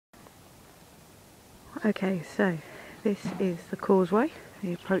Okay, so this is the causeway,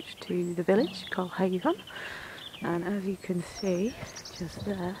 the approach to the village, Colhaven, and as you can see, just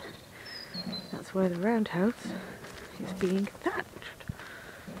there, that's where the roundhouse is being thatched.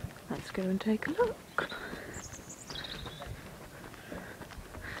 Let's go and take a look.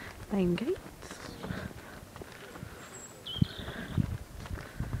 Main gates.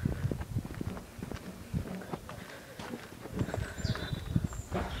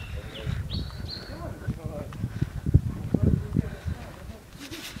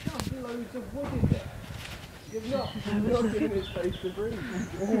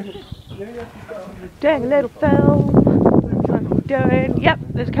 Doing a little film. That's what I'm doing. Yep,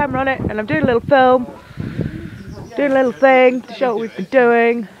 there's a camera on it, and I'm doing a little film. Doing a little thing to show what we've been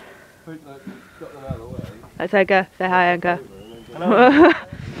doing. Let's Anchor. Say hi, Anchor.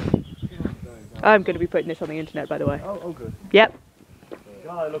 I'm going to be putting this on the internet, by the way. Oh, good. Yep.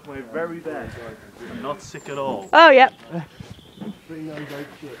 I look my very best. I'm not sick at all. Oh, yep. Bring those old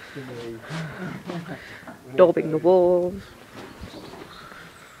shits to me. Daubing the walls.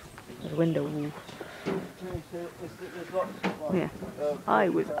 The window. Yeah. I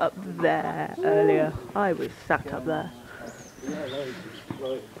was up there earlier. I was sat up there.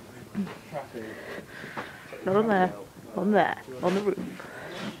 Not on there. On there. On the roof.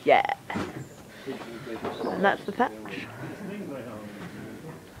 Yeah. And that's the thatch.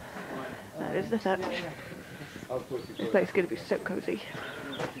 That is the thatch. This place is going to be so cozy.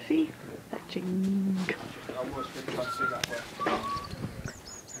 See? Thatching.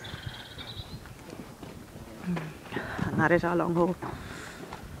 And that is our long haul.